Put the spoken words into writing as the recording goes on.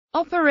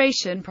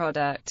Operation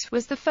Product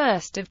was the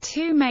first of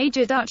two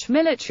major Dutch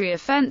military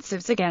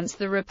offensives against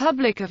the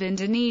Republic of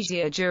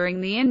Indonesia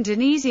during the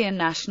Indonesian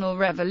National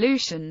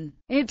Revolution.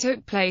 It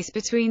took place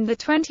between the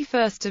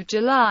 21st of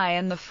July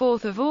and the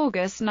 4th of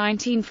August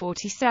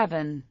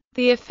 1947.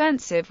 The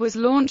offensive was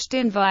launched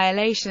in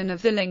violation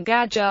of the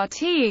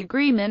Lingajarti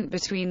Agreement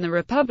between the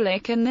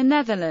Republic and the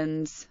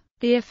Netherlands.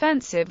 The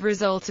offensive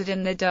resulted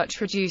in the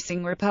Dutch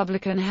reducing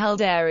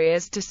Republican-held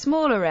areas to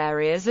smaller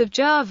areas of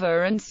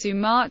Java and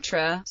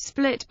Sumatra,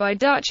 split by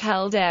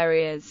Dutch-held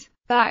areas.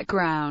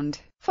 Background: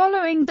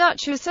 following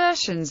Dutch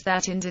assertions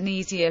that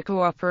Indonesia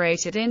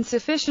cooperated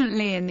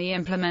insufficiently in the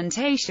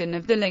implementation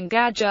of the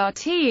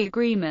Lingajarti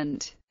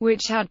Agreement,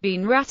 which had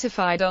been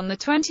ratified on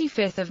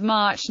 25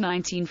 March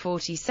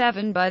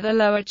 1947 by the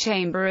lower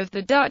chamber of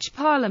the Dutch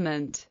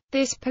Parliament.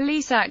 This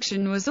police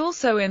action was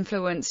also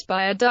influenced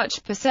by a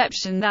Dutch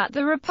perception that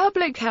the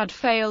Republic had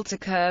failed to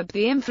curb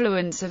the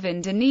influence of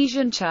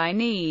Indonesian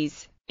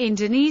Chinese,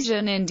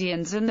 Indonesian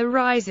Indians and the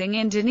rising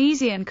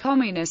Indonesian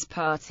Communist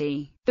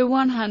Party. The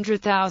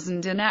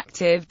 100,000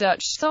 inactive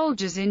Dutch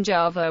soldiers in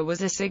Java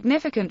was a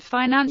significant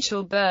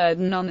financial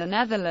burden on the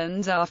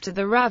Netherlands after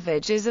the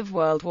ravages of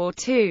World War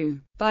II.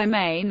 By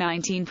May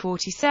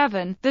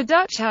 1947, the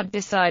Dutch had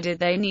decided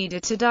they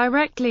needed to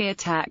directly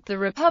attack the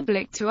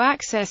Republic to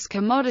access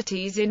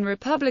commodities in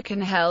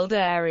Republican-held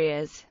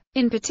areas,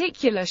 in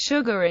particular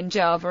sugar in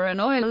Java and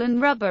oil and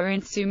rubber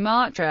in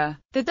Sumatra.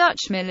 The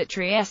Dutch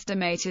military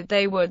estimated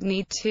they would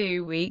need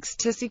 2 weeks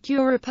to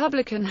secure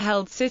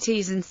Republican-held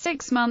cities and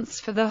 6 months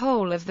for the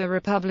whole of the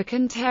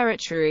Republican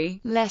territory,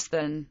 less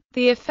than.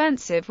 The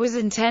offensive was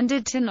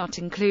intended to not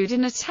include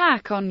an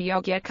attack on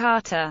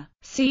Yogyakarta,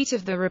 seat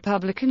of the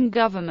Republican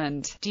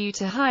government, due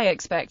to high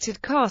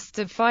expected costs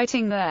of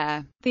fighting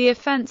there. The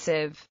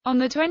offensive. On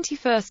the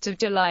 21st of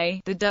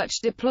July, the Dutch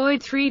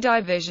deployed 3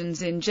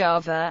 divisions in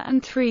Java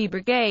and 3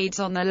 brigades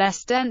on the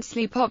less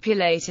densely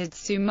populated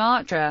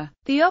Sumatra.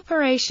 The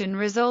operation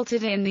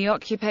resulted in the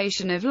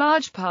occupation of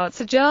large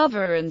parts of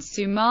Java and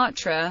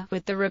Sumatra,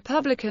 with the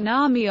Republican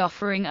Army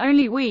offering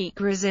only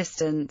weak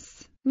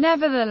resistance.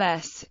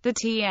 Nevertheless, the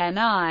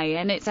TNI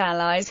and its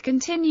allies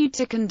continued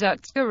to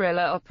conduct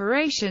guerrilla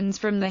operations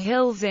from the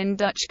hills in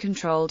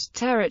Dutch-controlled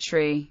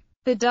territory.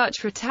 The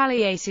Dutch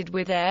retaliated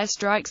with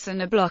airstrikes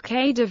and a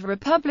blockade of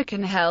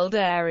Republican-held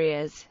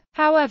areas.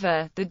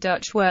 However, the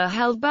Dutch were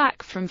held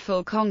back from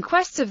full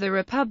conquest of the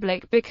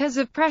Republic because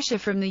of pressure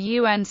from the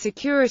UN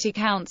Security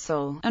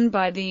Council, and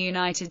by the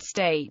United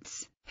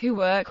States, who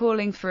were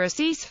calling for a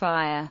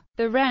ceasefire.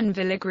 The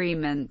Renville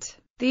Agreement.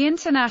 The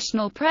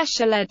international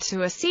pressure led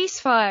to a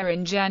ceasefire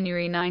in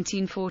January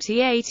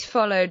 1948,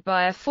 followed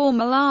by a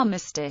formal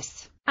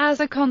armistice. As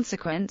a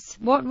consequence,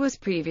 what was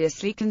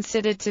previously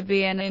considered to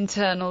be an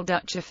internal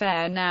Dutch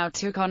affair now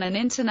took on an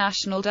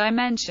international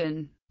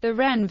dimension. The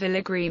Renville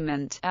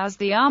Agreement, as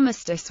the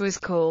armistice was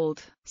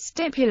called,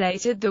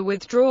 stipulated the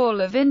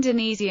withdrawal of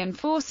Indonesian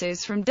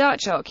forces from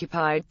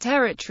Dutch-occupied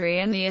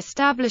territory and the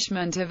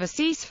establishment of a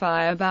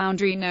ceasefire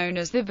boundary known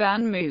as the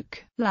Van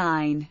Mook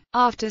Line.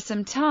 After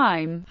some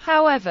time,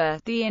 however,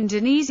 the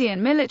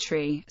Indonesian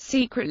military,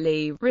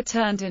 secretly,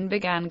 returned and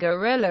began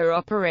guerrilla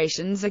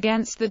operations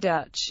against the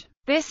Dutch.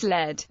 This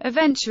led,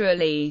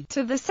 eventually,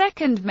 to the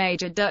second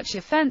major Dutch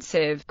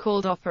offensive,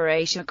 called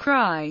Operation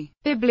Cry.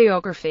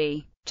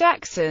 Bibliography.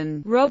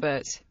 Jackson,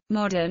 Robert.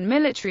 Modern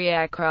Military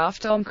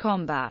Aircraft on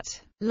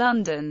Combat.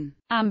 London.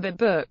 Amber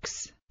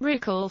Books.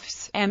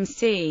 Ricklefs,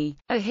 M.C.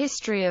 A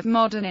History of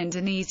Modern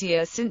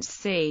Indonesia since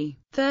c.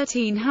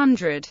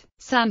 1300.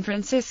 San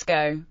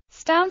Francisco.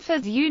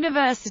 Stanford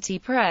University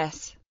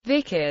Press.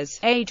 Vickers,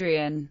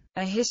 Adrian.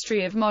 A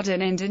History of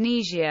Modern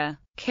Indonesia.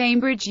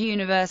 Cambridge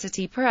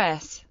University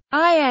Press.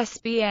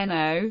 ISBN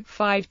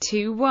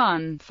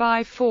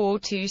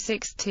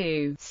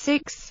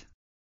 0-521-54262-6.